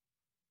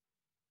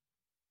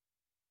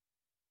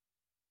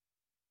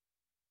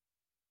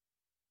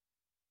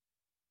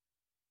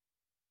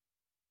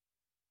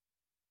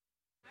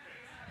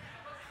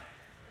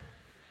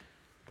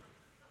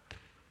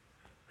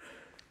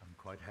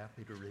quite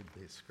happy to read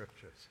these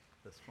scriptures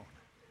this morning.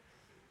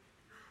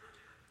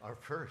 Our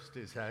first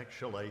is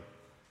actually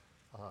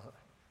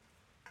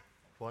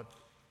what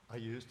I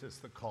used as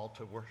the call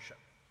to worship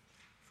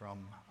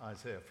from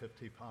Isaiah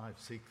 55.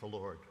 Seek the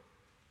Lord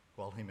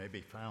while he may be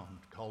found.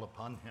 Call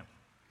upon him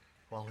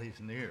while he's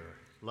near.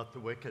 Let the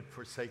wicked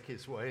forsake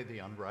his way, the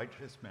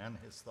unrighteous man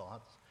his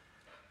thoughts.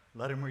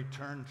 Let him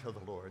return to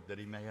the Lord that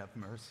he may have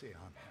mercy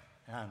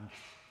on him and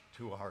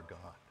to our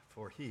God,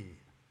 for he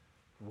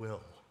will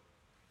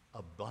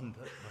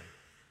abundantly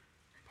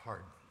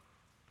pardon.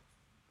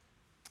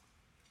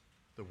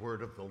 The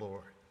word of the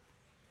Lord.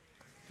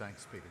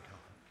 Thanks be to God.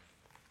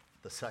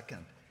 The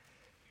second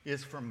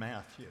is from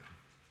Matthew.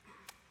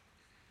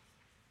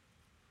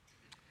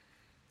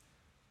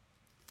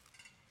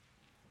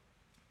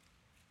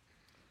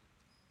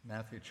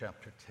 Matthew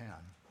chapter 10,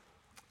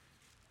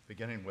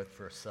 beginning with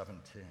verse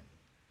 17.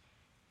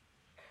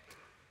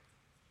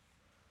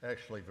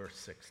 Actually, verse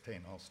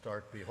 16, I'll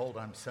start. Behold,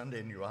 I'm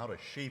sending you out as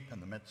sheep in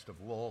the midst of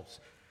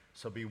wolves,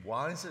 so be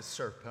wise as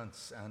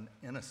serpents and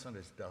innocent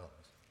as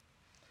doves.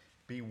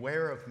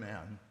 Beware of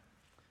men,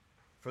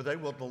 for they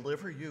will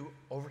deliver you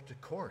over to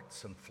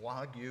courts and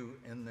flog you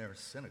in their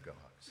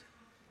synagogues,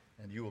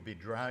 and you will be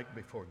dragged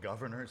before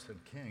governors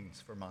and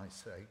kings for my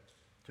sake,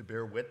 to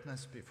bear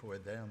witness before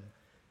them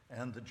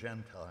and the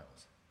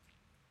Gentiles.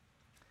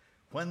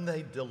 When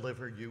they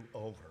deliver you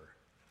over,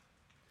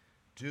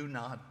 do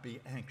not be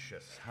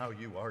anxious how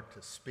you are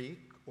to speak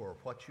or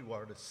what you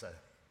are to say.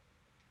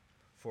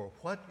 For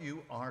what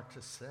you are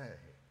to say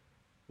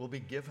will be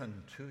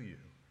given to you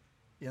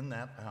in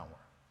that hour.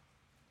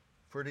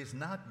 For it is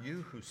not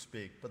you who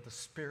speak, but the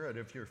Spirit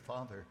of your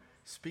Father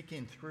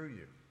speaking through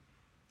you.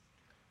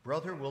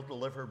 Brother will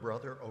deliver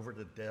brother over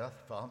to death,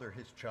 father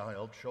his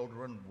child.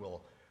 Children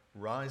will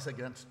rise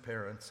against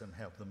parents and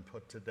have them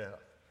put to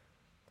death.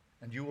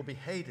 And you will be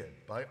hated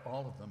by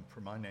all of them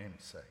for my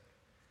name's sake.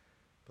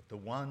 But the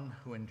one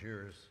who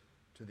endures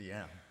to the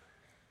end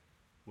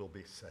will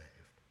be saved.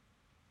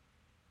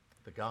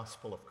 The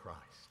gospel of Christ.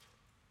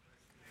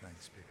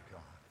 Thanks be to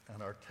God.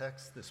 And our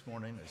text this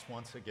morning is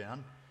once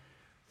again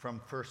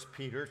from 1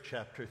 Peter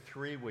chapter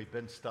 3. We've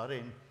been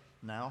studying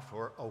now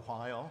for a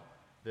while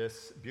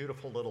this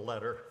beautiful little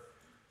letter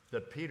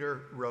that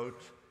Peter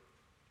wrote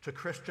to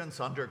Christians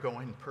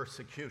undergoing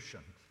persecution.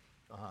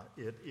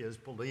 It is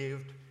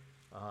believed,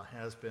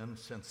 has been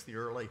since the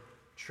early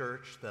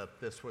church, that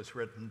this was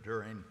written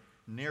during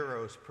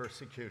Nero's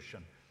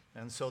persecution.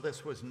 And so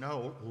this was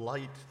no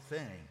light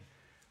thing.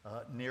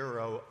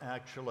 Nero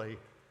actually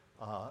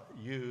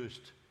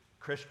used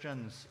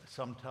Christians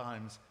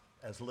sometimes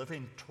as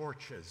living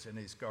torches in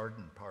his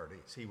garden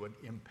parties. He would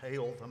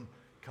impale them,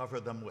 cover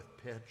them with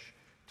pitch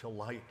to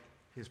light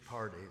his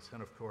parties.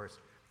 And of course,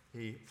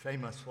 he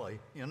famously,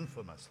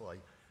 infamously,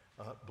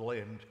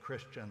 blamed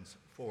Christians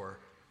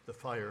for the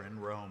fire in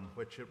Rome,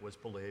 which it was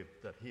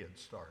believed that he had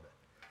started.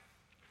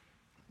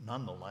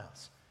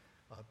 Nonetheless,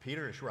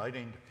 Peter is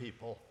writing to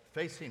people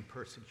facing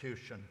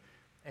persecution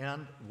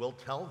and will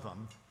tell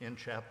them in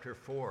chapter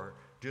 4,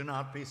 do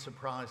not be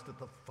surprised at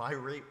the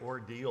fiery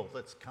ordeal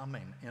that's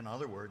coming. In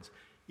other words,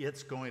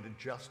 it's going to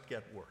just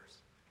get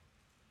worse.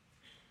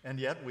 And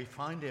yet we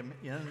find him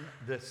in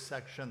this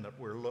section that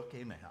we're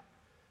looking at,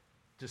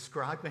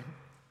 describing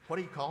what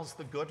he calls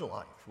the good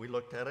life. We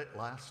looked at it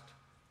last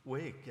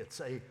week.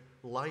 It's a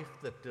life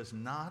that does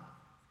not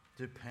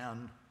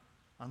depend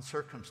on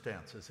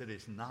circumstances. It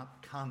is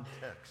not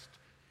context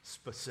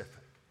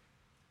specific,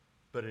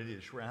 but it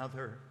is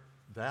rather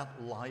that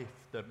life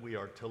that we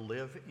are to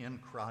live in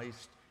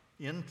Christ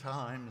in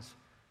times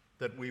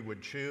that we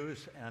would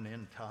choose and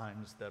in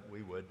times that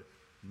we would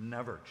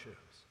never choose.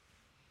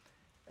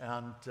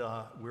 And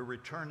we're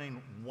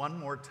returning one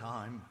more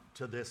time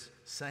to this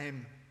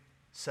same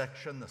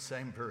section, the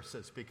same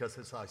verses, because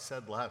as I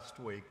said last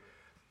week,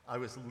 I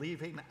was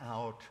leaving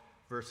out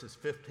verses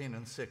 15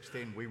 and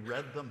 16. We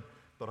read them,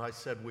 but I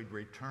said we'd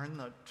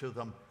return to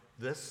them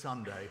this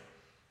Sunday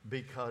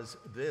because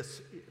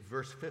this,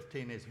 verse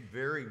 15, is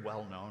very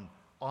well known,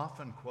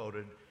 often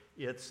quoted.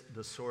 It's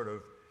the sort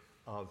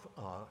of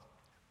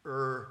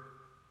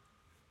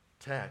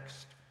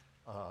text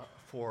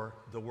for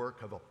the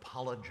work of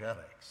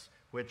apologetics,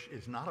 which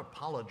is not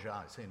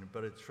apologizing,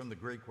 but it's from the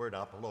Greek word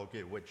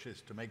apologia, which is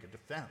to make a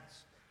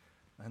defense.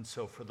 And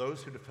so for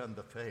those who defend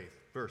the faith,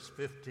 verse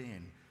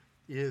 15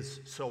 is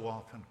so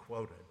often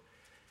quoted.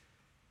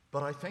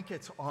 But I think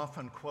it's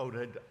often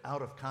quoted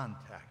out of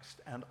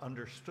context and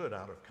understood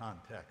out of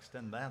context,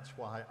 and that's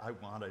why I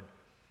wanted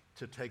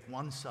to take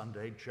one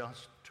Sunday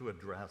just to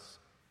address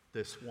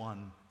this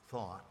one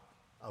thought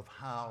of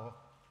how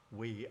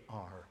we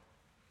are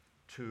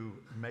to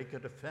make a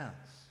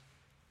defense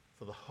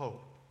for the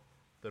hope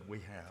that we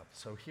have.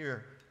 So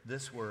here,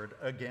 this word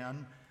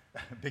again,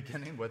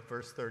 beginning with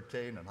verse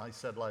 13, and I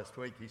said last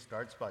week, he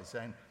starts by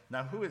saying,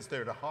 now who is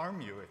there to harm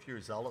you if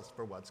you're zealous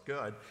for what's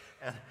good?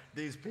 And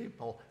these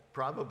people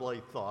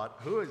probably thought,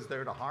 who is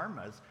there to harm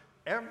us?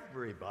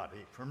 Everybody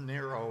from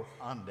Nero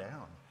on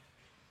down.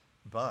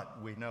 But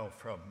we know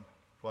from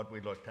what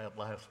we looked at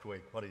last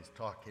week, what he's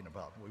talking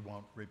about. We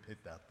won't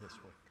repeat that this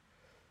week.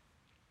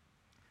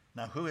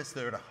 Now, who is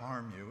there to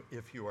harm you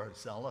if you are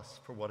zealous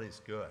for what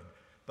is good?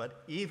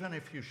 But even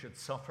if you should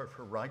suffer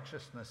for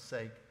righteousness'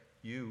 sake,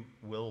 you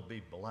will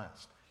be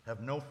blessed.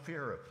 Have no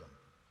fear of them,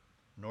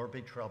 nor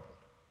be troubled.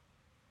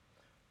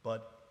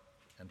 But,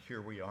 and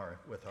here we are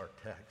with our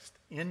text,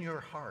 in your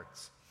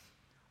hearts,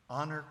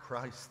 honor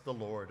Christ the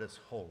Lord as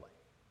holy,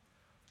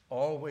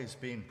 always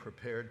being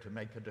prepared to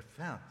make a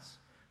defense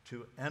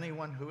to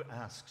anyone who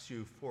asks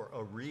you for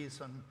a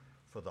reason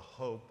for the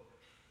hope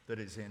that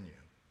is in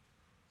you.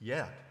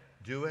 Yet,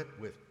 do it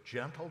with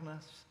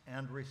gentleness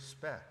and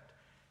respect,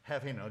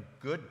 having a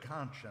good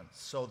conscience,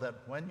 so that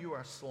when you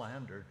are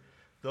slandered,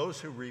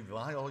 those who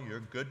revile your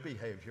good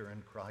behavior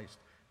in Christ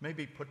may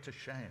be put to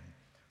shame.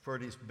 For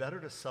it is better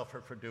to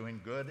suffer for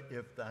doing good,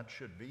 if that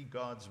should be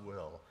God's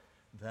will,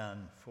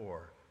 than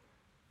for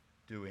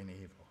doing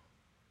evil.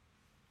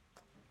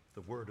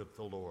 The word of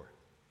the Lord.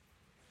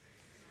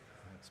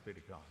 Thanks be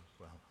to God.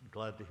 Well, I'm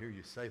glad to hear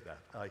you say that.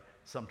 I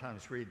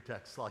sometimes read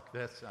texts like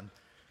this and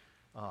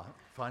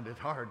find it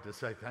hard to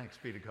say thanks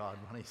be to God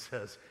when he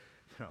says,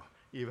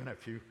 even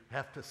if you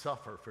have to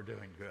suffer for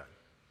doing good.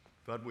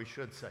 But we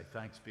should say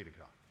thanks be to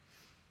God.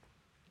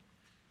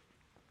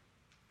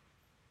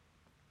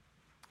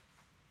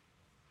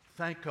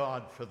 Thank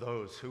God for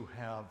those who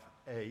have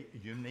a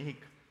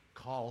unique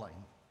calling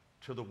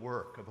to the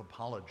work of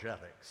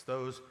apologetics,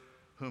 those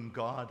whom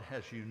God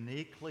has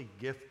uniquely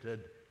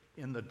gifted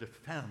in the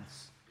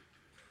defense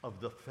of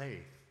the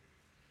faith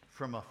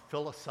from a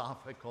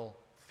philosophical,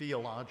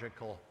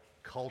 theological,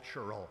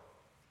 cultural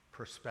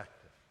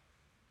perspective.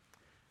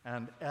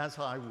 And as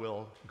I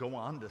will go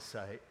on to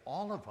say,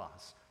 all of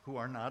us who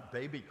are not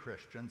baby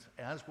Christians,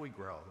 as we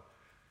grow,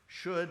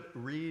 should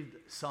read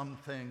some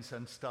things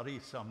and study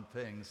some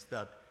things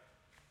that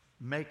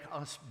make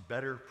us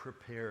better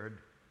prepared,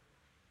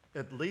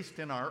 at least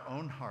in our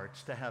own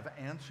hearts, to have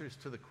answers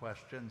to the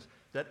questions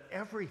that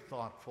every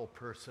thoughtful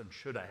person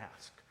should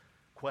ask.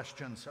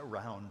 Questions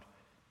around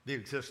the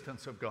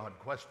existence of God,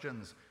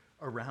 questions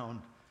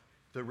around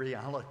the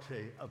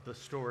reality of the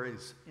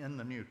stories in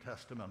the New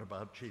Testament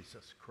about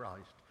Jesus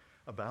Christ,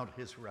 about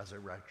his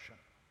resurrection.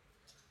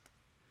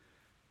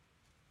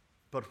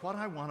 But what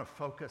I want to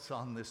focus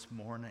on this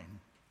morning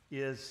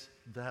is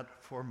that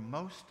for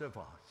most of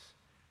us,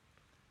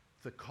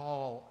 the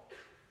call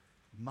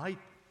might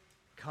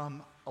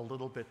come a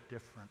little bit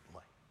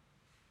differently.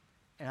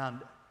 And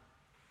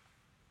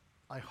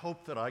I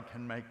hope that I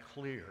can make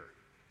clear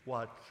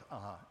what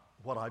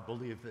I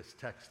believe this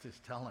text is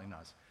telling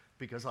us,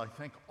 because I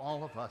think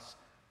all of us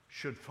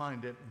should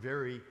find it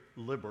very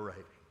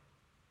liberating.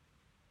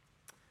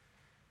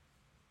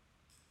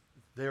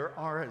 There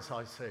are, as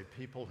I say,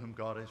 people whom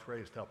God has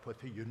raised up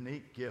with a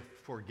unique gift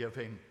for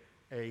giving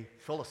a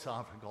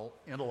philosophical,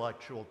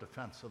 intellectual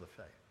defense of the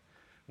faith.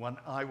 When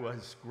I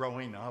was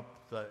growing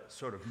up, the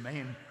sort of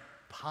main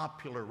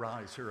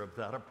popularizer of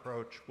that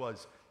approach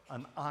was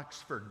an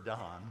Oxford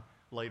Don,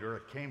 later a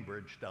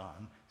Cambridge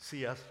Don,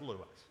 C.S.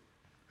 Lewis,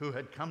 who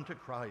had come to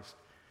Christ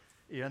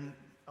in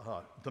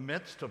the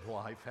midst of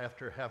life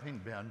after having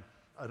been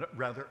a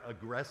rather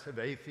aggressive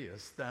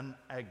atheist, then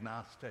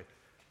agnostic,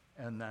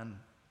 and then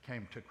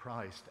came to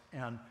Christ.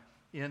 And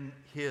in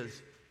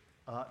his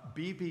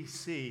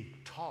BBC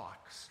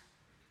talks,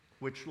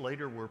 which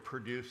later were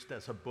produced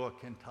as a book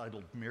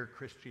entitled Mere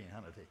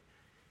Christianity,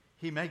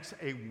 he makes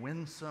a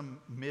winsome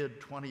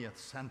mid-20th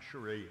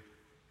century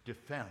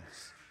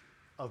defense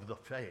of the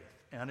faith.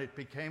 And it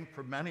became,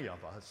 for many of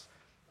us,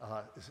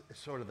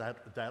 sort of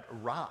that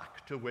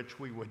rock to which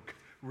we would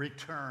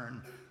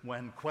return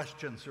when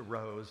questions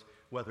arose,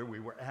 whether we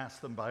were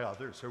asked them by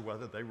others or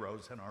whether they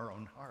rose in our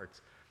own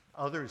hearts.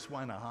 Others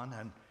went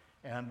on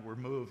and were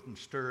moved and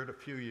stirred a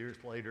few years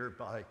later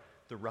by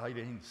the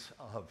writings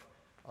of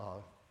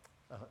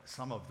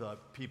some of the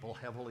people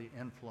heavily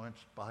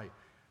influenced by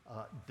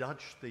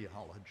Dutch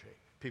theology,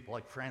 people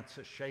like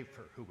Francis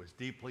Schaeffer, who was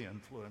deeply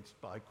influenced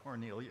by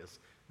Cornelius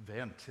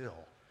Van Til.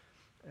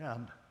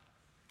 And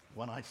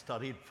when I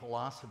studied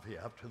philosophy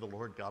after the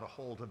Lord got a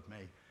hold of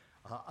me,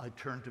 I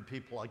turned to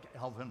people like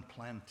Alvin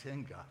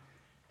Plantinga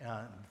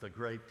and the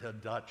great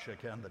Dutch.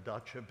 Again, the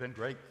Dutch have been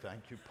great.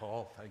 Thank you,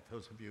 Paul. Thank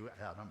those of you,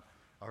 Adam,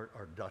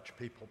 our Dutch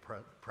people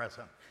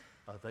present.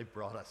 They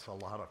brought us a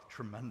lot of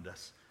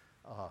tremendous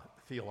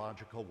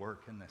theological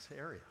work in this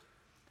area.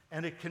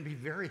 And it can be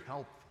very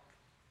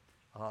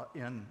helpful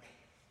in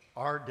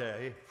our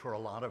day for a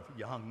lot of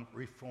young,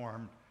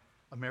 Reformed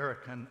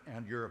American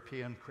and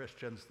European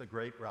Christians. The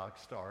great rock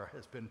star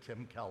has been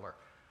Tim Keller,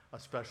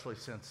 especially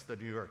since the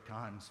New York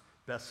Times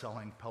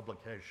best-selling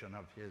publication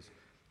of his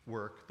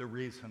work, The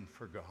Reason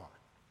for God.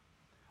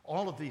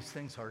 All of these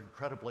things are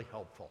incredibly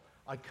helpful.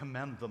 I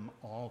commend them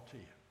all to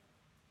you.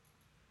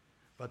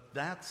 But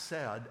that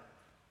said,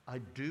 I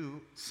do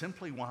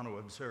simply want to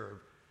observe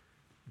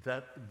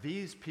that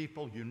these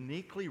people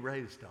uniquely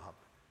raised up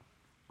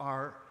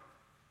are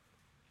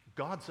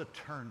God's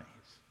attorneys.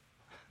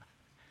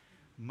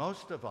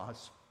 Most of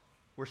us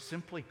were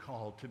simply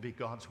called to be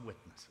God's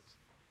witnesses.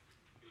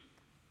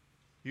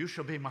 You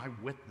shall be my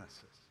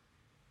witnesses.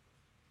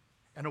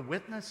 And a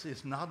witness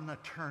is not an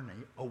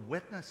attorney. A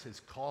witness is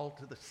called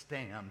to the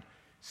stand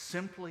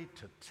simply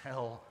to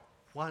tell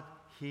what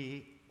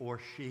he or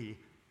she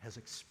has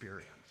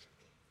experienced.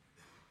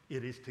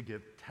 It is to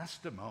give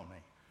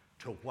testimony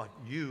to what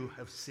you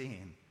have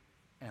seen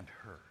and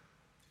heard.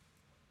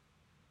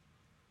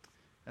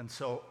 And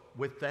so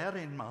with that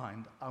in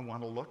mind, I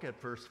want to look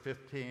at verses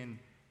 15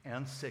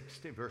 and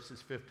 16,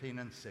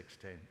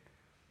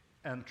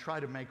 and try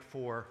to make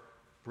 4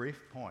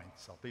 brief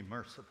points. I'll be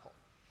merciful.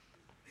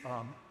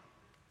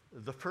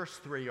 The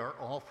first 3 are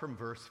all from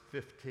verse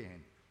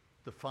 15.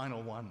 The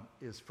final one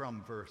is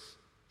from verse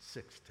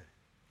 16.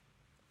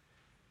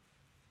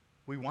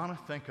 We want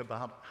to think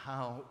about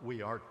how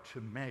we are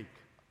to make,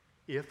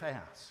 if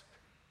asked,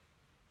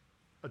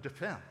 a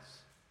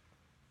defense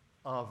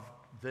of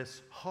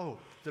this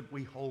hope that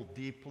we hold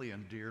deeply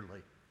and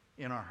dearly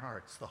in our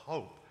hearts, the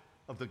hope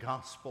of the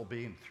gospel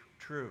being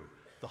true,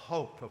 the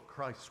hope of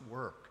Christ's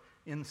work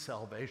in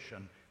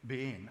salvation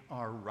being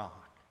our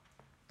rock,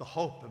 the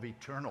hope of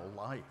eternal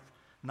life,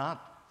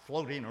 not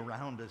floating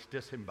around as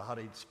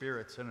disembodied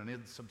spirits in an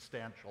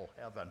insubstantial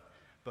heaven,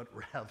 but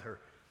rather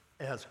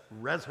as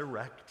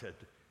resurrected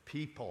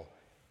people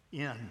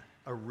in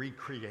a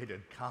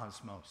recreated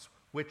cosmos,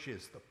 which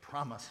is the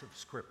promise of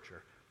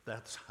Scripture.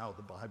 That's how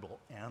the Bible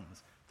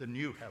ends. The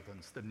new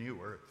heavens, the new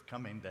earth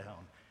coming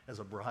down as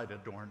a bride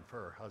adorned for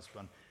her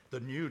husband.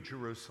 The new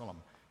Jerusalem,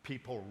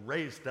 people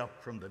raised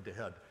up from the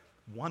dead,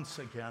 once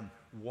again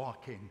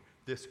walking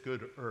this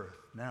good earth,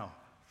 now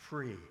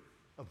free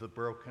of the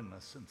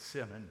brokenness and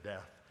sin and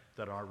death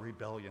that our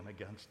rebellion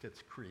against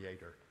its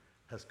Creator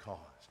has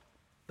caused.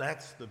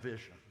 That's the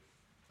vision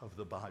of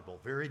the Bible,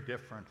 very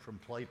different from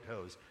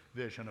Plato's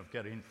vision of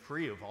getting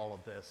free of all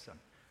of this and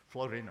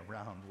floating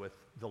around with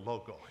the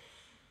logoi.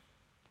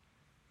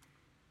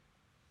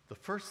 The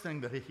first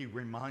thing that he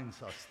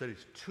reminds us that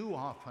is too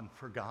often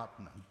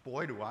forgotten, and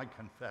boy do I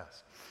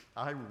confess,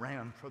 I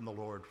ran from the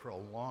Lord for a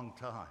long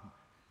time.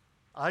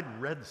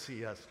 I'd read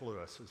C.S.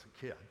 Lewis as a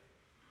kid.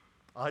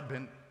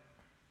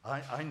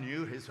 I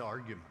knew his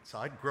arguments.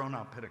 I'd grown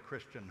up in a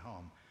Christian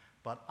home,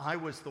 but I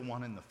was the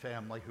one in the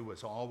family who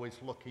was always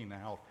looking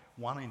out,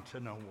 wanting to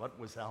know what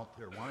was out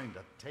there, wanting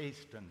to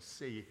taste and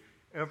see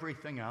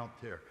everything out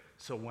there.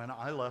 So when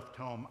I left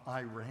home,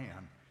 I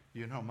ran.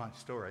 You know my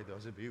story,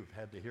 those of you who've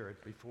had to hear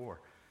it before.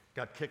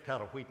 Got kicked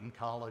out of Wheaton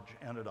College,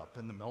 ended up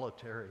in the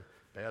military,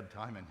 bad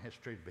time in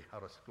history to be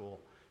out of school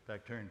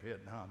back there in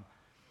Vietnam,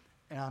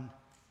 and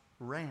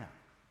ran.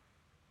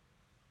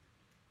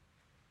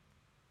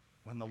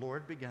 When the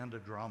Lord began to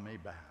draw me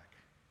back,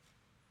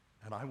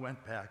 and I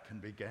went back and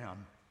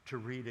began to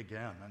read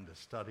again and to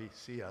study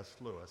C.S.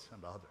 Lewis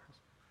and others,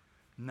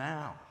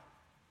 now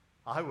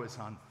I was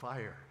on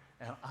fire,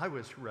 and I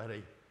was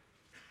ready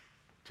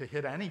to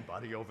hit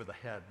anybody over the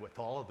head with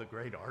all of the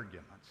great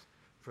arguments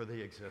for the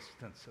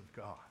existence of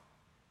God.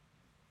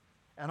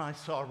 And I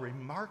saw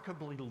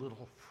remarkably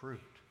little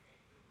fruit.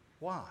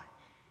 Why?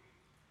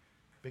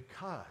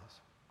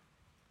 Because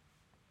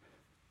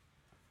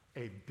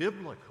a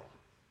biblical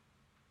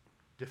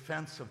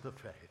defense of the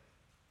faith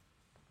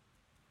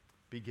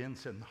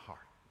begins in the heart.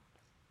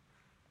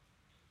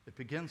 It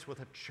begins with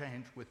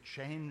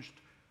changed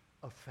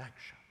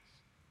affections.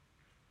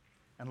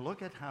 And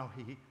look at how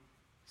he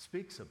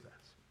speaks of this.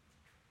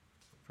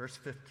 Verse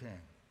 15.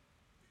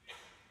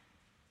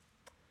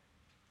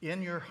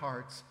 In your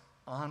hearts,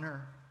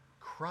 honor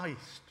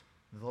Christ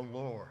the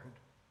Lord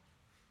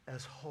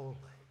as holy.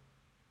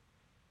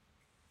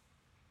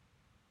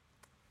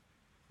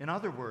 In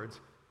other words,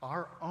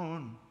 our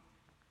own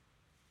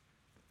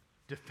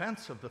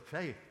defense of the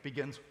faith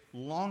begins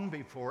long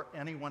before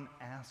anyone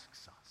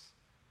asks us.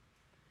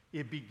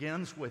 It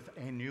begins with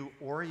a new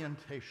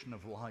orientation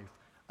of life,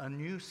 a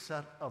new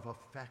set of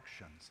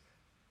affections.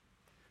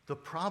 The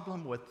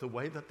problem with the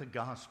way that the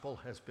gospel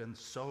has been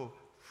so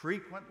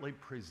frequently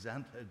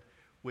presented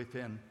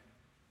within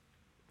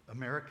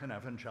American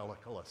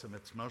evangelicalism,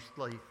 it's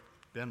mostly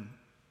been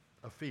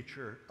a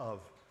feature of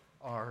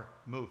our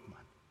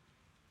movement,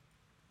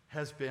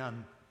 has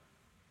been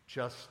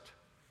just,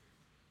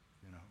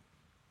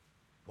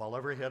 while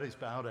every head is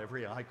bowed,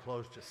 every eye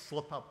closed, just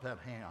slip up that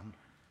hand,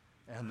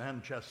 and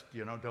then just,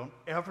 don't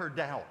ever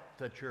doubt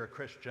that you're a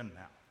Christian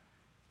now.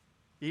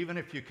 Even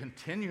if you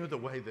continue the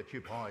way that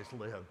you've always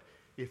lived,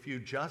 if you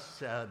just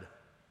said,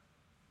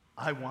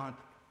 I want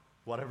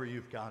whatever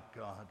you've got,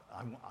 God,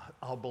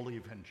 I'll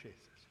believe in Jesus.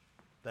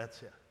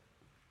 That's it.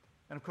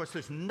 And of course,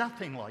 there's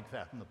nothing like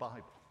that in the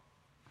Bible.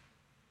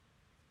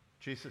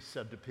 Jesus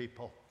said to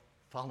people,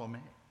 follow me.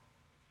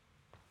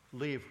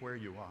 Leave where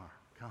you are.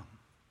 Come,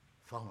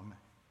 follow me.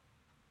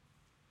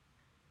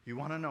 You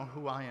want to know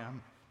who I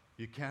am?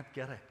 You can't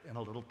get it in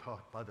a little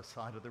talk by the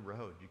side of the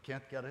road. You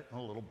can't get it in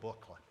a little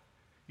booklet.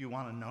 You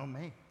want to know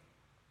me?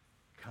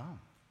 Come.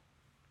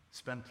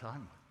 Spend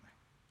time with me.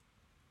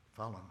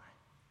 Follow me.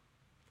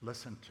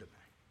 Listen to me.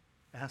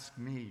 Ask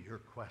me your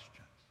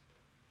questions.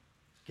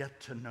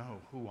 Get to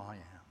know who I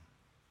am.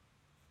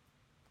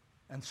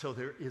 And so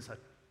there is a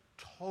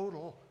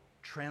total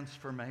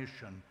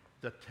transformation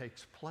that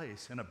takes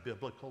place in a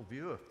biblical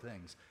view of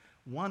things.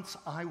 Once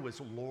I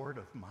was Lord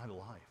of my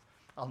life.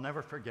 I'll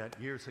never forget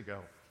years ago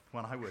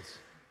when I was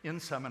in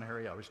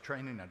seminary, I was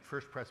training at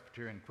First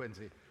Presbyterian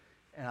Quincy,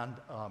 and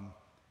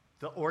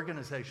the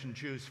organization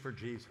Jews for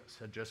Jesus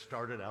had just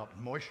started out.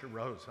 Moshe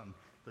Rosen,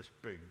 this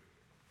big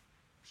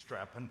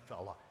strapping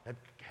fella,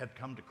 had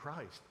come to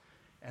Christ.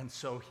 And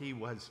so he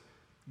was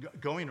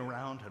going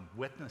around and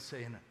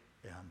witnessing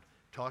and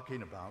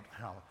talking about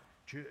how,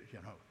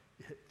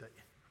 the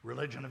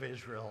religion of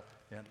Israel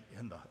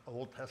in the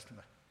Old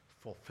Testament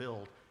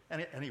fulfilled.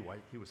 And anyway,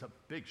 he was a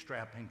big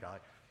strapping guy.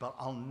 But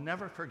I'll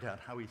never forget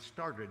how he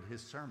started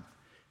his sermon.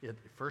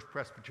 First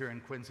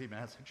Presbyterian Quincy,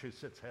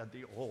 Massachusetts had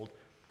the old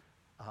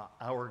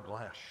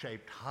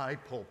hourglass-shaped high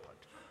pulpit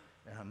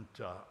and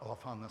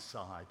off on the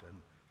side. And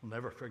I'll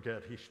never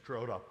forget, he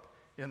strode up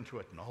into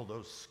it, and all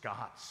those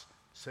Scots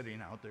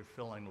sitting out there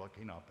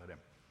looking up at him.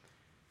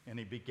 And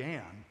he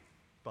began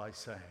by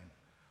saying,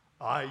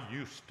 "I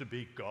used to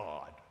be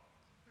God."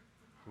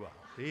 Well,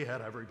 he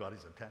had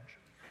everybody's attention.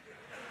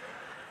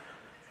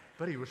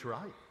 But he was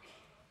right.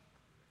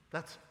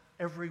 That's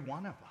every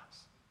one of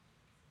us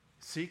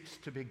seeks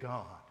to be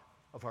God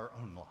of our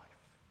own life.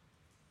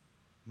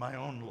 My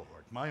own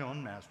Lord, my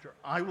own master.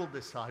 I will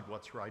decide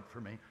what's right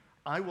for me.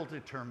 I will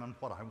determine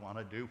what I want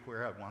to do,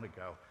 where I want to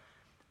go.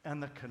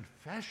 And the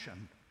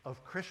confession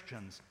of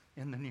Christians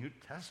in the New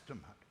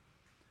Testament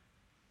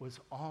was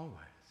always,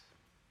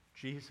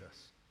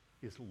 Jesus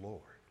is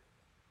Lord.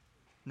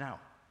 Now,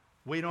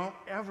 we don't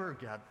ever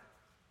get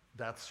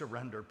that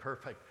surrender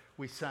perfect.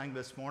 We sang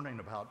this morning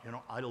about,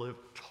 I live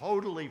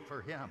totally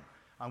for him.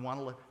 I want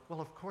to live.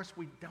 Well, of course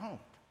we don't.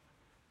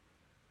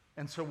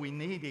 And so we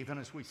need, even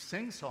as we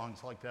sing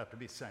songs like that, to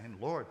be saying,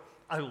 Lord,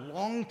 I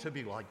long to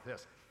be like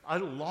this. I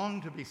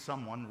long to be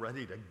someone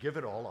ready to give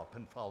it all up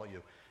and follow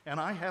you. And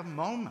I have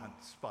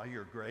moments by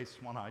your grace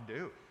when I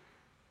do.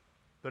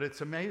 But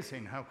it's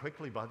amazing how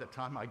quickly by the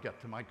time I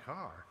get to my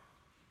car,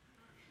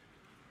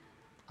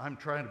 I'm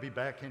trying to be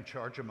back in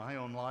charge of my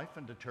own life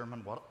and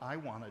determine what I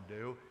want to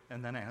do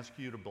and then ask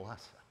you to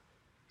bless it.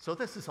 So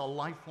this is a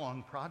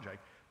lifelong project,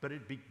 but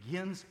it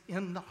begins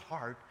in the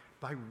heart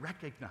by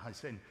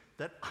recognizing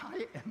that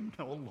I am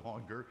no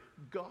longer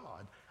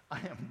God. I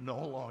am no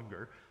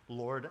longer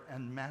Lord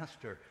and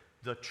Master.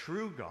 The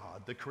true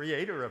God, the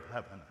creator of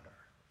heaven and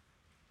earth,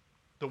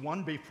 the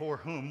one before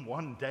whom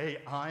one day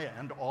I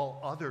and all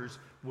others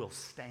will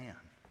stand,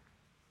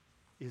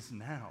 is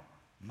now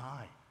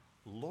my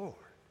Lord.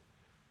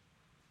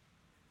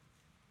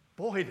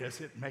 Boy, does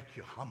it make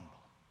you humble.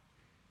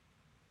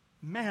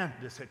 Man,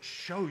 does it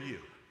show you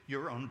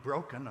your own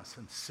brokenness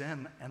and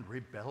sin and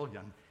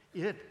rebellion.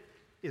 It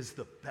is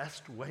the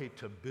best way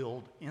to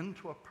build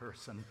into a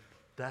person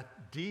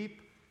that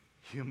deep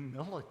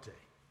humility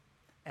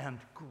and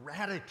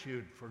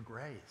gratitude for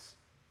grace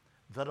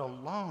that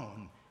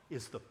alone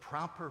is the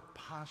proper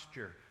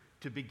posture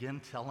to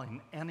begin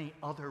telling any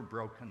other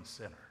broken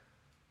sinner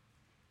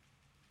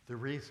the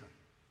reason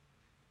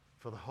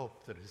for the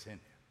hope that is in you.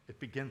 It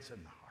begins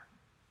in the heart.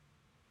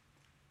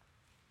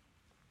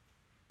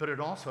 But it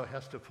also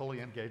has to fully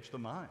engage the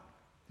mind.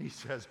 He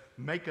says,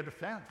 make a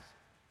defense.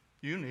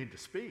 You need to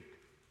speak.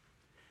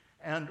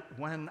 And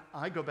when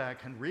I go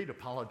back and read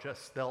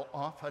apologists, they'll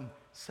often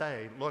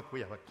say, look, we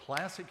have a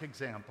classic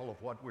example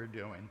of what we're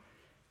doing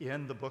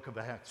in the book of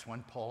Acts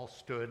when Paul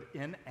stood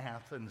in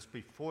Athens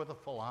before the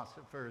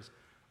philosophers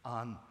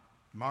on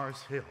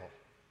Mars Hill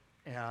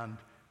and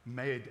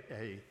made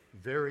a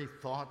very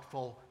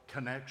thoughtful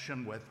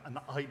connection with an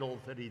idol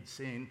that he'd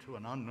seen to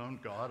an unknown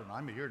God, and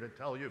I'm here to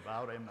tell you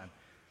about him.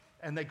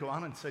 And they go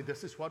on and say,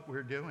 this is what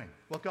we're doing.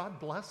 Well, God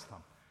bless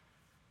them.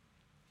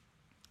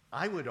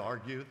 I would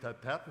argue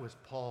that that was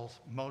Paul's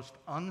most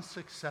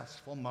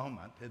unsuccessful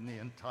moment in the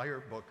entire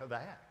book of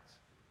Acts.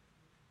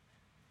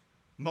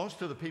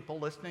 Most of the people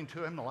listening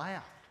to him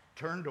laughed,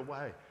 turned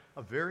away.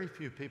 A very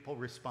few people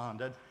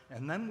responded.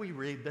 And then we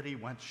read that he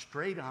went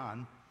straight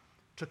on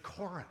to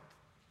Corinth.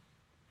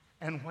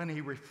 And when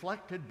he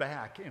reflected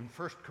back in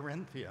 1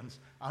 Corinthians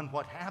on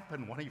what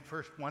happened when he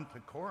first went to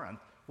Corinth,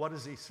 what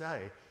does he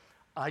say?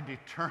 I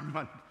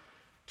determined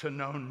to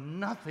know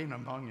nothing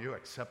among you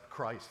except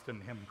Christ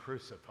and him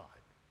crucified.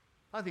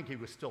 I think he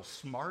was still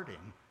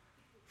smarting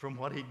from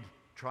what he'd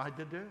tried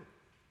to do.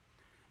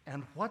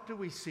 And what do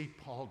we see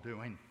Paul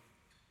doing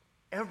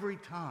every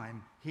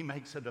time he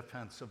makes a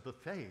defense of the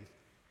faith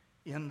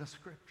in the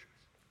scriptures,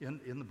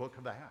 in the book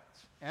of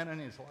Acts and in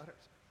his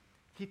letters?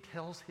 He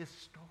tells his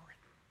story.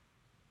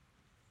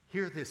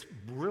 Here, this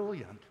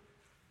brilliant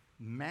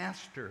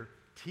master,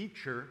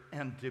 teacher,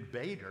 and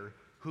debater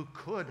who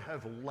could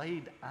have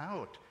laid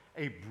out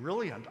a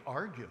brilliant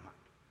argument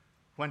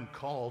when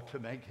called to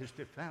make his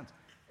defense.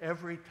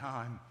 Every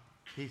time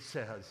he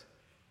says,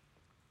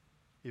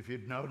 if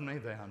you'd known me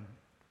then,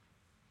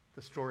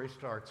 the story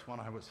starts when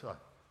I was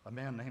a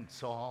man named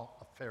Saul,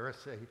 a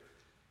Pharisee,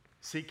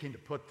 seeking to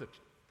put the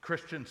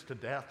Christians to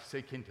death,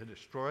 seeking to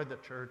destroy the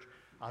church.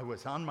 I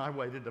was on my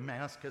way to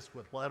Damascus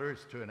with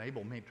letters to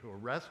enable me to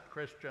arrest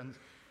Christians.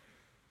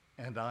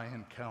 and I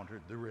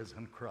encountered the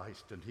risen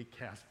Christ, and he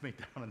cast me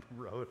down in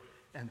the road,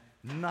 and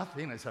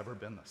nothing has ever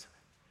been the same.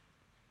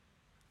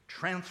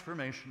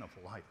 Transformation of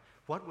life.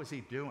 What was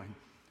he doing?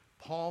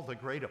 Paul, the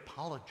great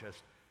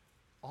apologist,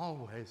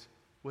 always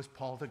was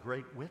Paul, the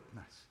great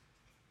witness.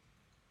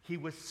 He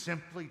was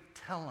simply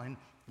telling,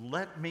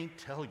 let me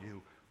tell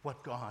you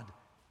what God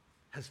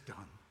has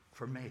done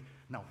for me.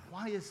 Now,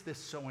 why is this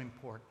so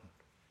important?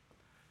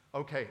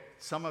 Okay,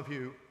 some of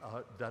you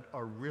that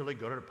are really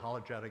good at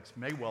apologetics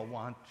may well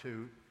want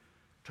to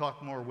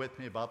talk more with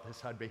me about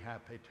this. I'd be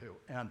happy to.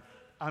 And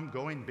I'm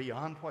going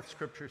beyond what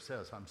Scripture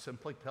says. I'm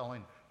simply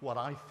telling what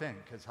I think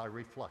as I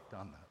reflect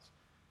on this.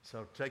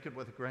 So take it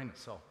with a grain of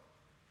salt.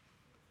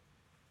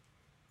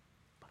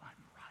 But I'm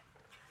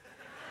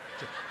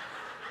right.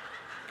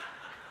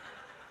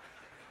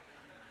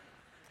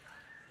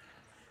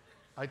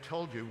 I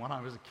told you when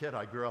I was a kid,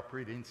 I grew up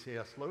reading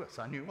C.S. Lewis.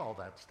 I knew all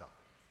that stuff.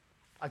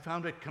 I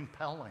found it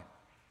compelling.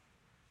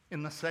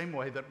 In the same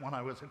way that when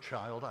I was a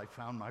child, I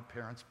found my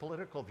parents'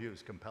 political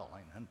views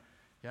compelling and,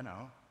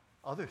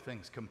 other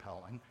things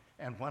compelling.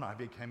 And when I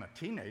became a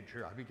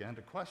teenager, I began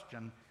to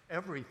question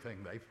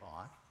everything they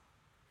thought.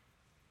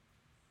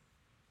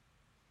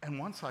 And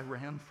once I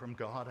ran from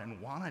God and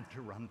wanted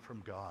to run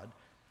from God,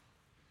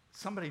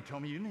 somebody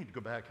told me, you need to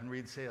go back and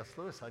read C.S.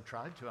 Lewis. I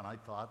tried to, and I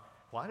thought,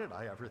 why did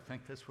I ever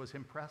think this was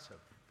impressive?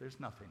 There's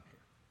nothing here.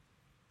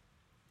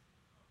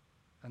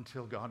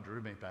 Until God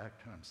drew me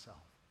back to himself.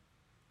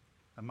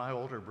 And my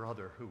older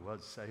brother, who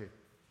was a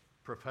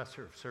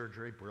professor of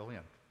surgery,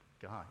 brilliant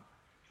guy,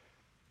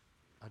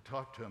 I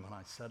talked to him and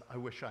I said, I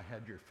wish I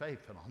had your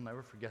faith. And I'll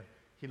never forget,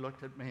 he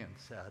looked at me and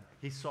said,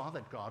 he saw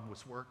that God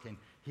was working.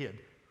 He had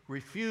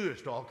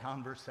refused all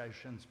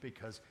conversations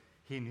because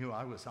he knew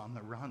I was on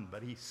the run,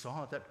 but he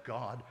saw that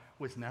God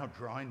was now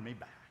drawing me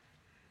back.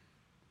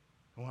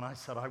 And when I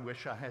said, I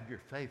wish I had your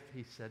faith,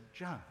 he said,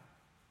 John,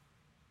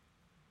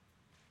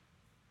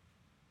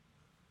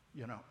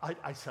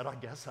 I said, I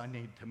guess I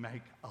need to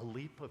make a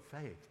leap of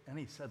faith. And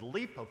he said,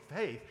 leap of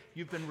faith?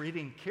 You've been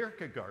reading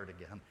Kierkegaard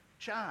again.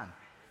 John,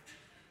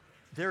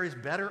 there is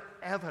better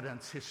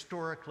evidence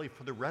historically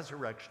for the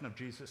resurrection of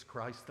Jesus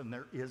Christ than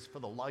there is for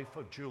the life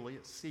of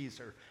Julius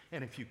Caesar.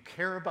 And if you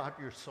care about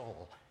your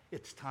soul,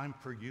 it's time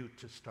for you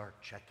to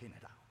start checking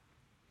it out.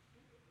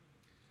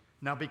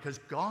 Now, because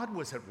God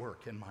was at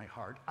work in my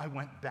heart, I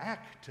went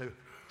back to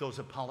those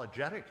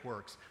apologetic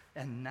works,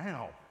 and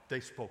now they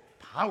spoke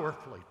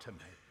powerfully to me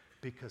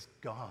because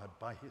God,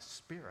 by his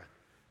Spirit,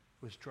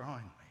 was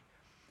drawing me.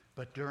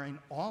 But during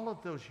all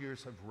of those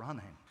years of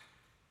running,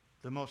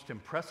 the most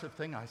impressive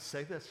thing, I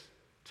say this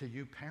to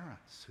you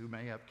parents who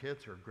may have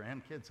kids or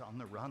grandkids on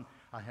the run,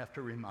 I have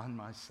to remind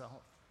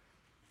myself,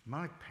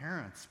 my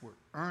parents were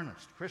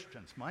earnest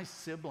Christians. My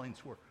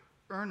siblings were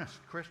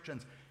earnest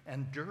Christians.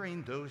 And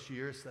during those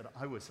years that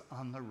I was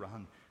on the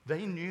run,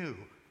 they knew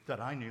that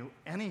I knew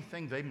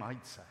anything they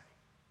might say.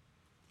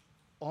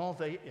 All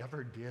they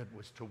ever did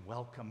was to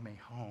welcome me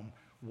home,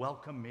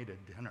 welcome me to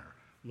dinner,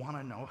 want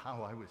to know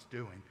how I was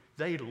doing.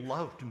 They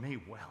loved me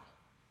well.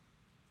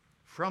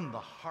 From the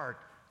heart,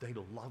 they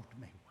loved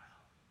me well.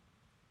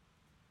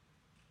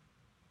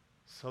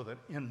 So that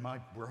in my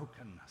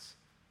brokenness,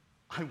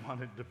 I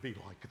wanted to be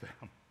like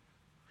them.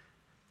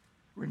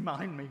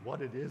 Remind me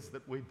what it is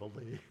that we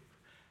believe,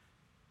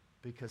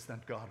 because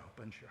then God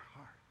opens your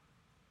heart.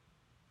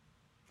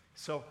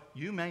 So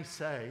you may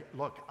say,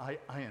 look, I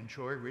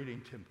enjoy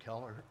reading Tim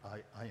Keller.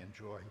 I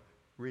enjoy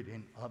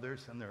reading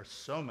others, and there are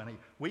so many.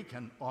 We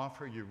can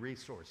offer you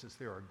resources.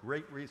 There are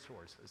great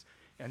resources,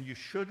 and you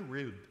should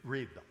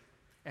read them,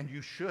 and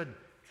you should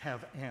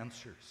have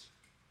answers.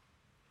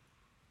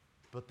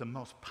 But the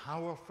most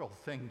powerful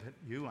thing that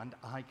you and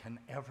I can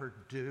ever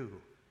do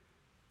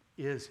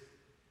is,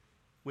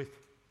 with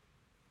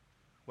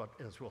what,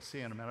 as we'll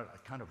see in a minute,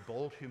 a kind of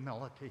bold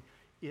humility,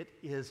 it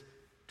is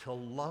to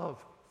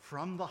love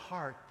from the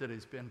heart that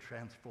has been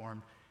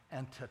transformed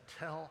and to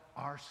tell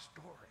our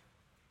story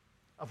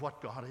of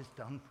what God has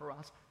done for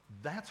us.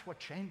 That's what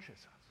changes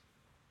us.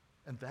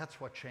 And that's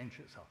what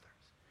changes others.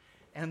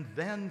 And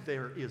then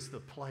there is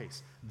the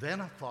place. Then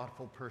a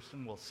thoughtful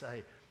person will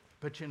say,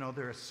 but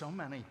there are so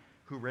many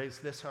who raise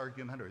this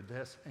argument or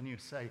this, and you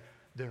say,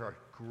 there are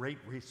great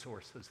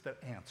resources that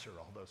answer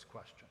all those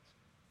questions.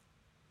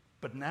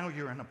 But now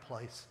you're in a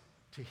place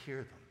to hear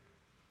them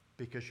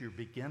because you're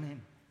beginning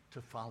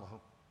to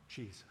follow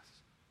Jesus.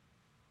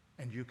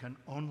 And you can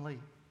only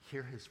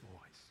hear his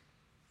voice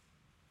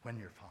when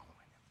you're following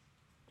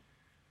him.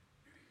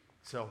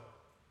 So,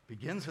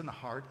 begins in the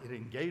heart, it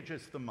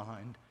engages the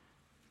mind.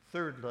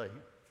 Thirdly,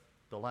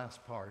 the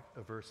last part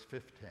of verse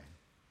 15.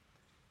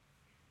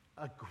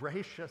 A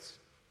gracious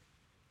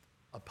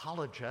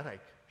apologetic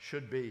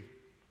should be,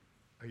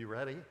 are you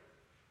ready?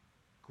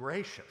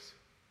 Gracious.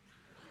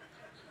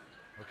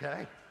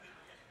 Okay?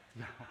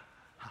 Now,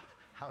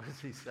 how does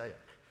he say it?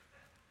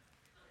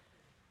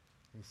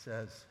 He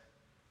says,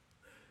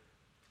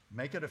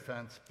 make a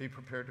defense, be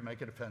prepared to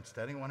make a defense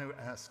to anyone who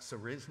asks a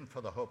reason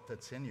for the hope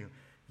that's in you,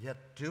 yet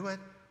do it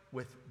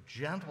with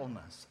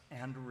gentleness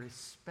and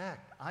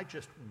respect. I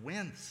just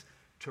wince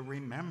to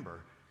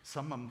remember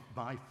some of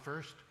my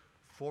first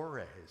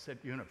forays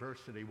at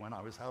university when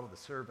I was out of the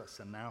service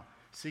and now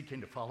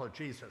seeking to follow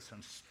Jesus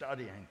and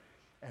studying.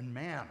 And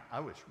man, I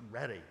was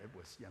ready. It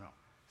was,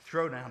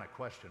 throw down a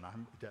question.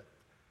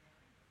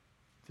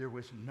 There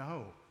was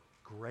no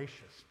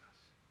graciousness.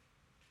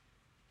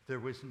 There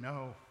was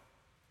no,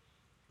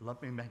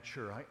 let me make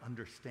sure I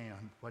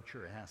understand what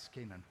you're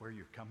asking and where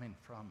you're coming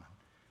from.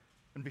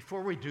 And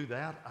before we do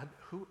that,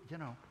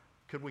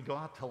 could we go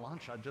out to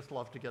lunch? I'd just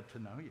love to get to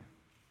know you.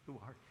 Who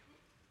are you?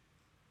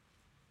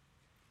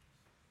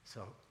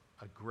 So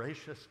a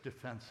gracious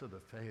defense of the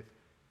faith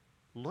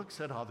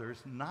looks at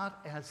others not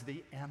as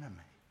the enemy.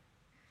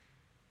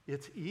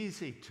 It's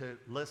easy to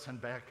listen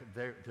back.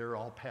 They're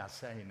all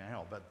passé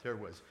now, but there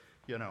was,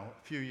 a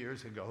few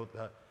years ago,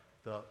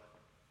 the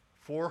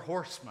four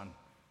horsemen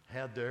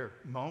had their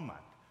moment.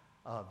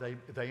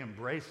 They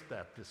embraced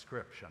that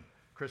description.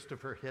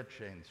 Christopher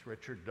Hitchens,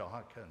 Richard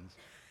Dawkins,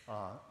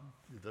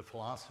 the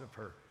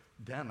philosopher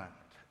Dennett,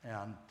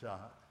 and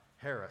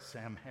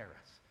Sam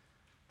Harris,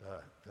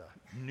 the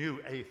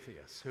new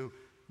atheists who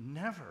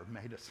never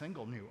made a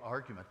single new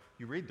argument.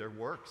 You read their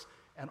works,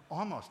 and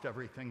almost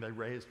everything they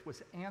raised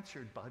was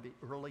answered by the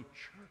early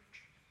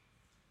church.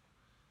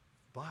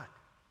 But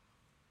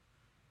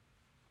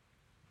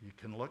you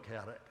can look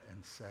at it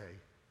and say,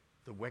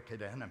 the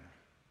wicked enemy.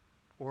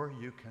 Or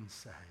you can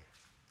say,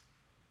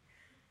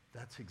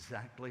 that's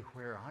exactly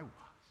where I was.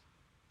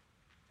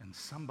 And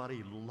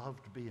somebody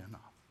loved me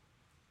enough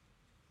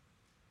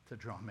to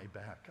draw me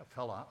back. A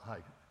fellow I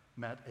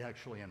met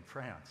actually in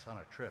France on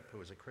a trip who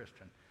was a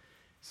Christian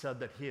said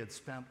that he had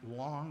spent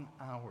long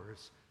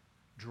hours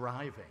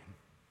driving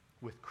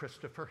with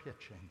Christopher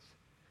Hitchens,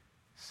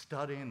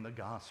 studying the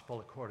gospel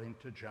according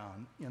to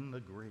John in the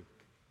Greek.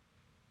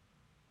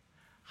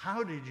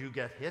 How did you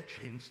get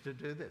Hitchens to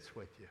do this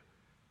with you?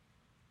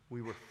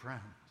 We were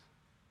friends.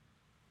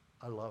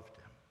 I loved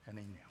him, and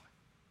he knew it.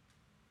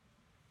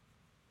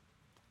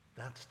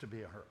 That's to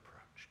be our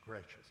approach,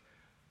 gracious.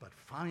 But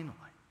finally,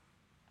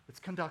 it's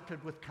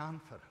conducted with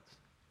confidence.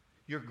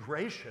 You're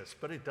gracious,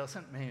 but it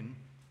doesn't mean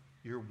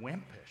you're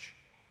wimpish.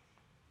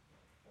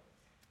 It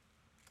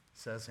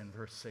says in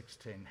verse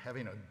 16,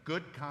 having a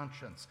good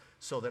conscience,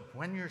 so that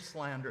when you're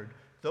slandered,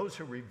 those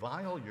who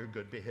revile your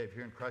good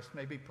behavior in Christ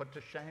may be put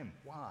to shame.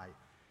 Why?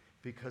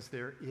 Because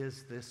there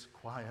is this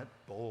quiet,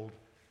 bold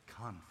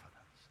confidence.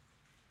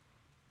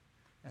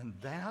 And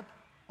that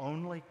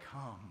only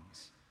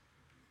comes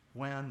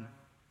when,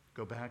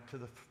 go back to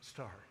the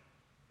start,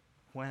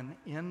 when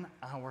in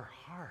our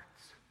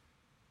hearts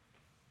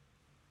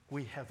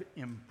we have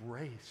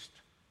embraced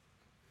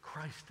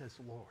Christ as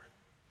Lord.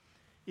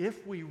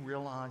 If we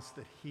realize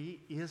that He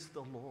is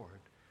the Lord,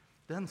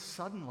 then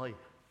suddenly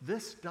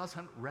this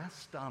doesn't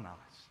rest on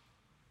us.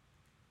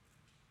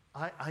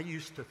 I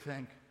used to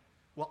think,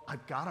 well,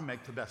 I've got to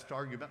make the best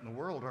argument in the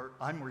world or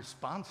I'm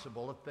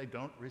responsible if they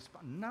don't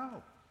respond.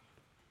 No.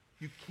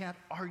 You can't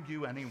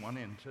argue anyone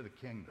into the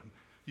kingdom.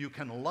 You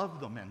can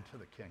love them into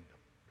the kingdom.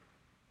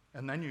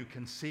 And then you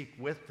can seek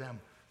with them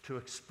to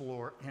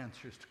explore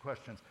answers to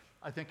questions.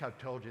 I think I've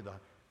told you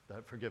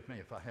that, forgive me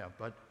if I have,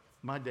 but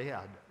my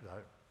dad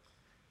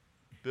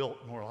built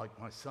more like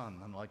my son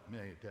than like me.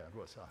 Dad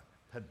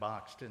had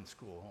boxed in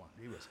school,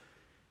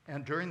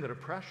 and during the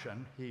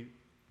Depression, he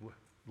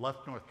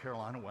left North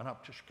Carolina, went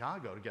up to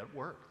Chicago to get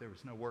work. There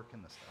was no work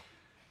in the South.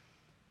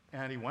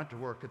 And he went to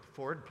work at the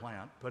Ford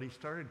plant, but he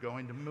started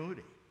going to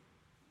Moody.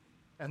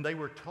 And they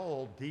were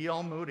told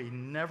D.L. Moody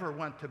never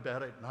went to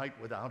bed at night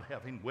without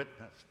having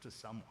witnessed to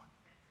someone.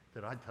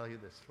 Did I tell you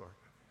this story?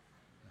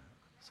 No,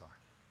 sorry.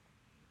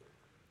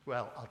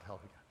 Well, I'll tell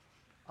you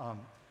again.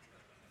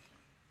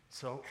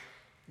 So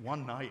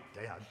one night,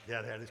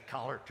 Dad had his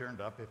collar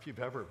turned up. If you've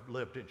ever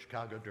lived in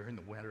Chicago during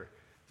the winter,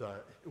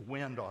 the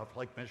wind off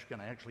Lake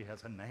Michigan actually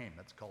has a name.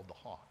 It's called the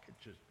Hawk.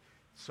 It's just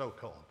so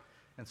cold.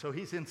 And so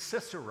he's in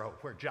Cicero,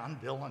 where John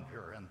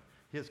Dillinger and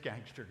his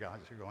gangster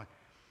guys are going.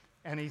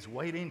 And he's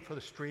waiting for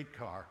the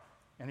streetcar,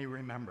 and he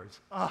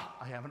remembers, I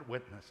haven't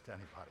witnessed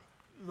anybody.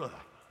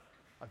 Ugh.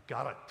 I've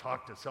got to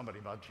talk to somebody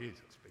about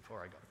Jesus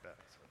before I go to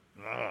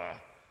bed.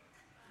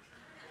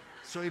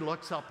 So he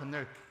looks up, and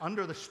there,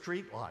 under the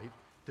street light,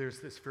 there's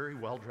this very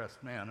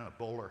well-dressed man in a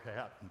bowler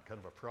hat and kind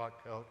of a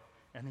frock coat,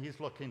 and he's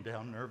looking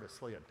down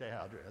nervously at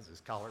Dad, who has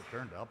his collar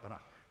turned up and a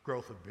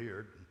growth of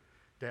beard. And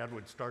Dad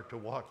would start to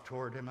walk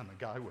toward him, and the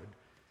guy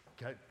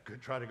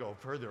could try to go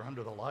further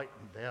under the light,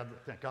 and Dad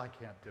would think, I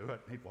can't do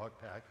it, and he'd walk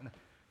back. And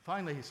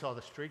finally, he saw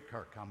the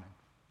streetcar coming,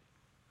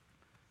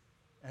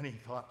 and he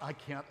thought, I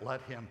can't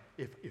let him,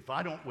 if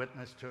I don't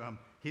witness to him,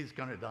 he's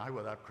going to die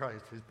without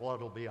Christ. His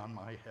blood will be on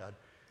my head.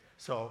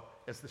 So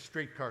as the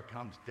streetcar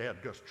comes,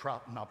 Dad goes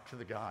trotting up to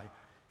the guy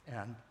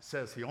and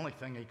says the only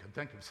thing he could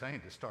think of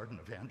saying to start an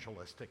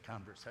evangelistic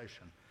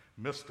conversation,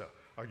 Mister,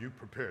 are you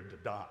prepared to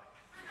die?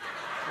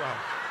 Well,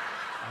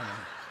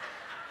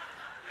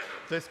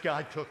 this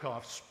guy took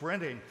off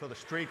sprinting for the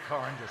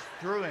streetcar and just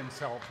threw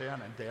himself in,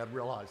 and Dad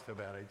realized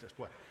about it. He just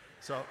went.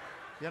 So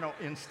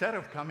Instead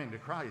of coming to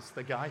Christ,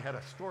 the guy had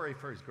a story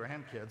for his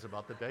grandkids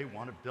about the day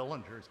one of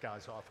Dillinger's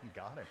guys off and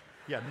got him.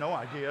 He had no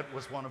idea it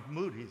was one of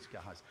Moody's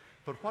guys.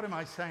 But what am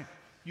I saying?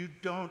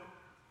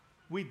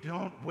 We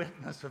don't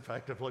witness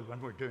effectively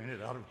when we're doing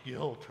it out of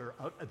guilt or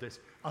this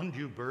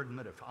undue burden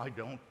that if I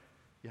don't,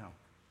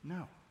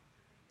 no.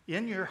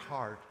 In your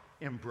heart,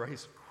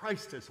 embrace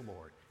Christ as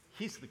Lord.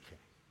 He's the King.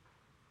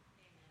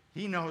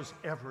 He knows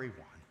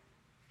everyone.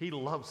 He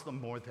loves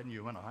them more than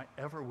you and I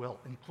ever will,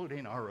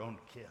 including our own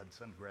kids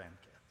and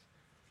grandkids.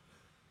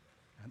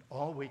 And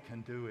all we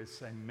can do is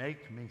say,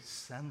 make me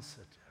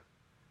sensitive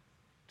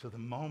to the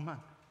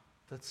moment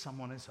that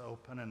someone is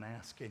open and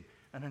asking.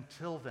 And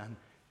until then,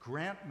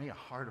 grant me a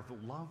heart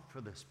of love for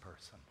this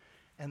person.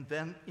 And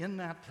then in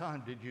that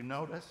time, did you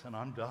notice, and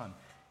I'm done,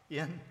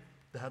 in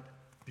that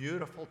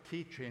beautiful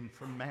teaching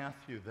from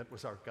Matthew that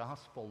was our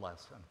gospel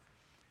lesson,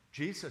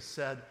 Jesus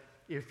said,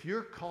 if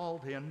you're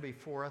called in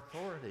before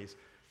authorities,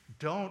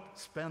 don't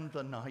spend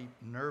the night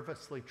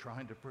nervously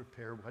trying to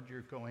prepare what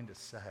you're going to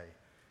say.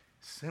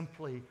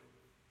 Simply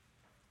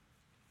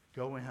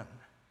go in,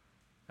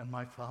 and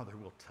my Father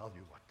will tell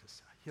you what to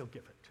say. He'll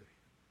give it to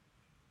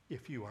you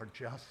if you are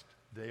just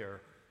there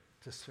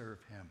to serve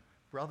him.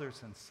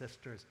 Brothers and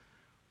sisters,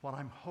 what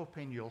I'm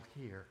hoping you'll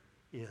hear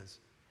is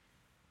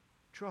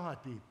draw a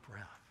deep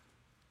breath.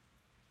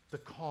 The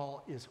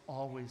call is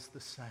always the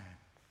same.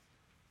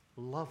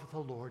 Love the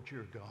Lord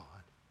your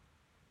God.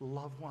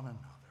 Love one another.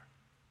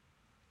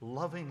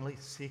 Lovingly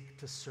seek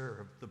to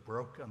serve the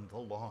broken, the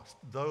lost,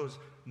 those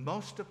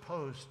most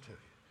opposed to you.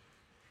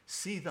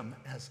 See them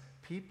as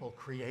people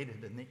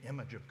created in the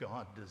image of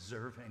God,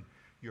 deserving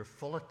your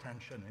full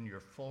attention and your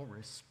full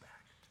respect.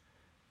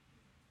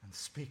 And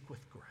speak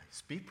with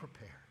grace. Be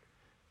prepared.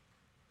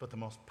 But the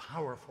most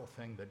powerful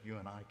thing that you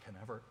and I can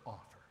ever offer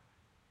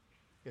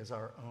is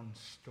our own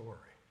story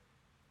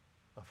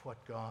of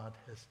what God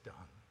has done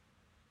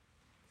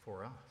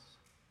for us.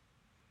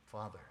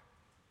 Father,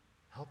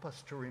 help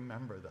us to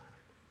remember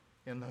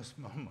that in those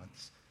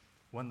moments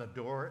when the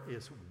door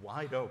is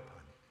wide open.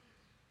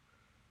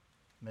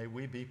 May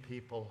we be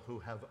people who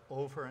have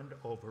over and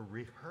over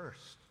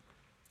rehearsed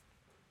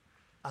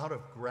out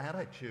of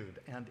gratitude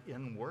and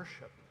in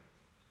worship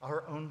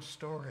our own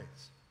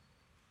stories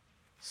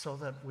so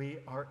that we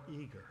are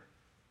eager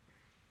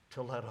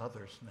to let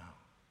others know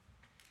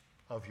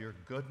of your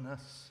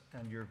goodness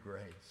and your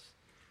grace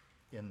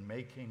in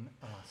making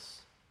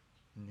us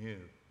new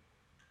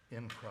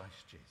in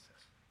Christ Jesus.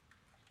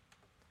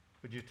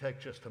 Would you take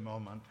just a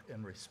moment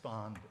and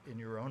respond in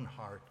your own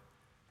heart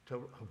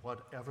to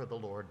whatever the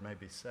Lord may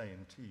be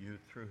saying to you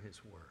through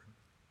his word?